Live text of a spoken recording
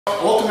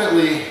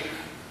Ultimately,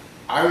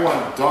 I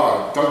want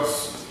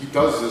he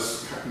does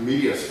this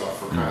media stuff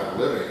for kind of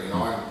a living, you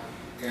know,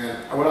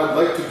 and what I'd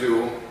like to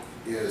do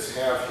is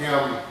have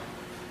him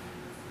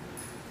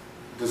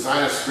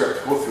design a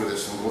script, go through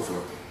this and go through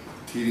it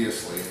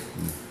tediously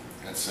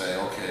and say,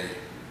 okay,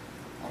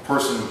 a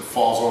person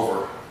falls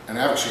over, and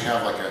actually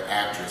have like an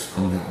actress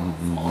go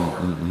down, fall over,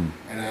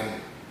 and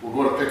then we'll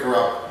go to pick her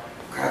up,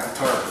 grab the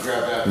tarp,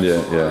 grab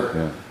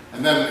that,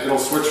 and then it'll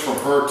switch from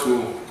her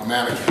to a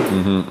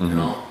mannequin, you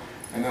know,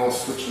 and then we'll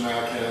switch the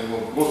mannequin and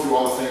we'll go through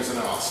all the things, and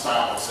then I'll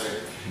stop and say,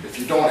 if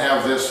you don't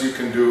have this, you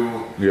can do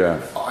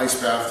an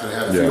ice bath to the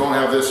head. If you don't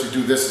have this, you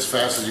do this as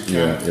fast as you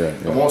can.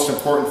 The most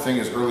important thing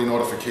is early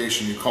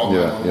notification. You call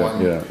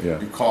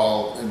 911, you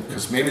call,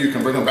 because maybe you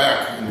can bring them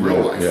back in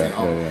real life, you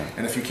know.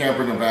 And if you can't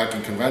bring them back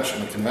in a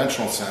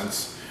conventional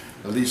sense,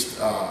 at least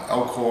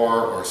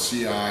LCOR or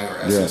CI or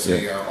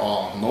SSA are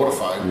all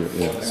notified.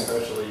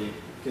 Especially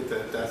get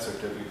that death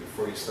certificate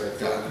before you start.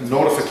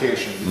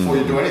 Notification before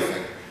you do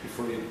anything.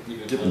 Before you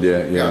even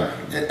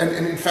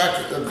And in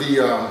fact,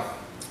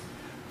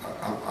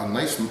 a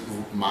nice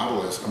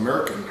model is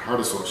American Heart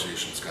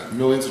Association's got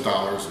millions of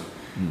dollars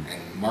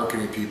and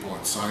marketing people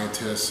and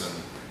scientists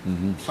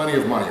and plenty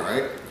of money,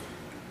 right?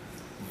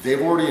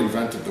 They've already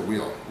invented the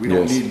wheel. We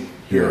don't need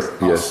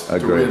us to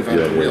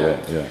reinvent the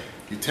wheel.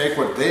 You take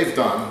what they've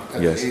done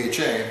at the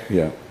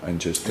AHA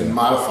and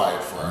modify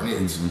it for our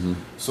needs.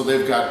 So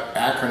they've got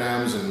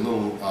acronyms and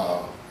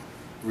little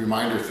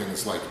reminder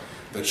things like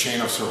the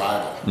chain of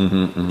survival.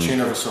 The chain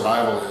of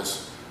survival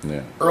is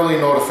early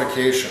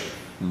notification,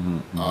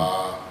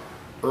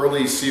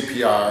 early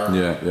CPR,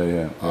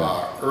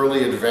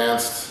 early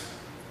advanced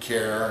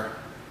care,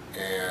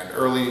 and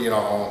early, you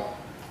know,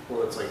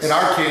 well, it's like in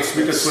our case,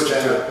 we could switch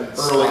it to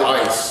early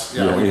ice.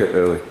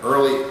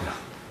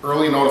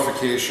 Early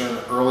notification,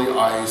 early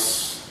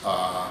ice,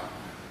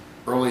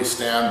 early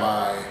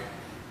standby,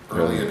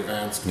 early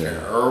advanced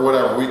care, or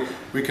whatever.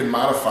 We can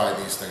modify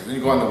these things. And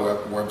you go on the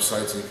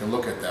websites and you can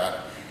look at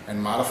that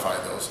and modify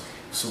those.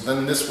 So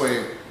then this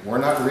way, we're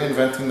not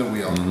reinventing the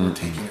wheel. We're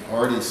taking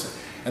already,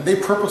 and they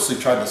purposely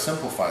tried to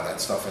simplify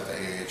that stuff at the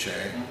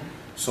AHA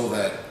so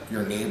that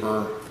your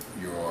neighbor,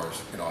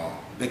 yours, you know,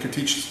 they could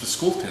teach the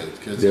school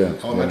kids in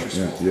elementary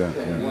school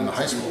and in the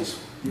high schools.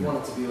 You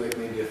want it to be like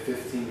maybe a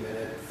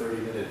 15-minute,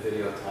 30-minute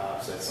video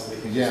tops that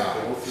somebody can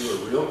just go through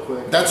it real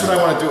quick. That's what I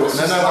want to do. And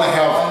then I want to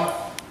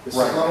have this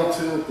is level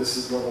 2, this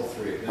is level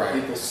 3. And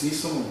people see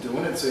someone doing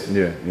it and say,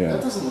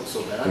 that doesn't look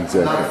so bad.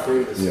 I'm not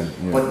afraid of this.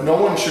 But no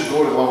one should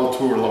go to level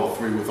 2 or level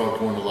 3 without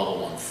going to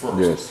level 1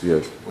 first.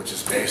 Which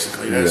is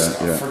basically this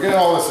stuff. Forget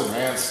all this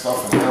advanced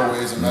stuff and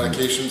airways and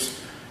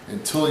medications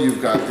until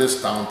you've got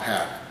this down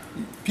pat.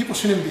 People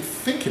shouldn't even be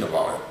thinking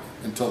about it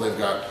until they've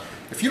got,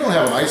 if you don't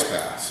have an ice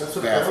bath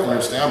in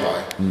your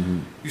standby,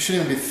 you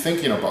shouldn't even be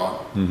thinking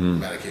about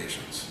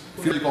medications.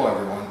 Here you go,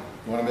 everyone.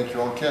 You want to make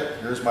your own kit?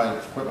 Here's my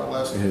equipment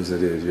list. Yes,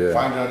 it is,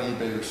 Find it on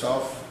eBay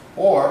yourself,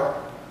 or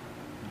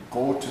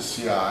go to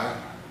CI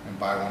and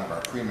buy one of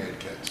our pre-made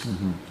kits.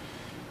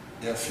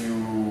 If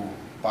you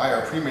buy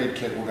our pre-made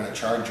kit, we're going to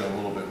charge you a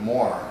little bit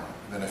more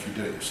than if you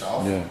did it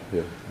yourself.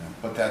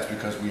 But that's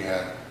because we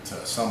had to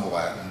assemble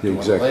that and do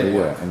all the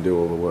legwork. And do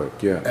all the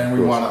work. And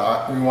we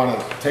want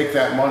to take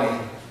that money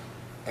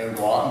and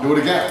go out and do it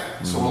again.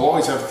 So we'll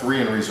always have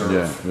 3 in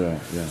reserve.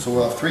 So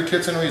we'll have 3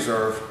 kits in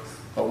reserve,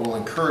 but we'll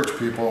encourage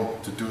people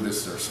to do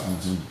this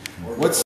themselves.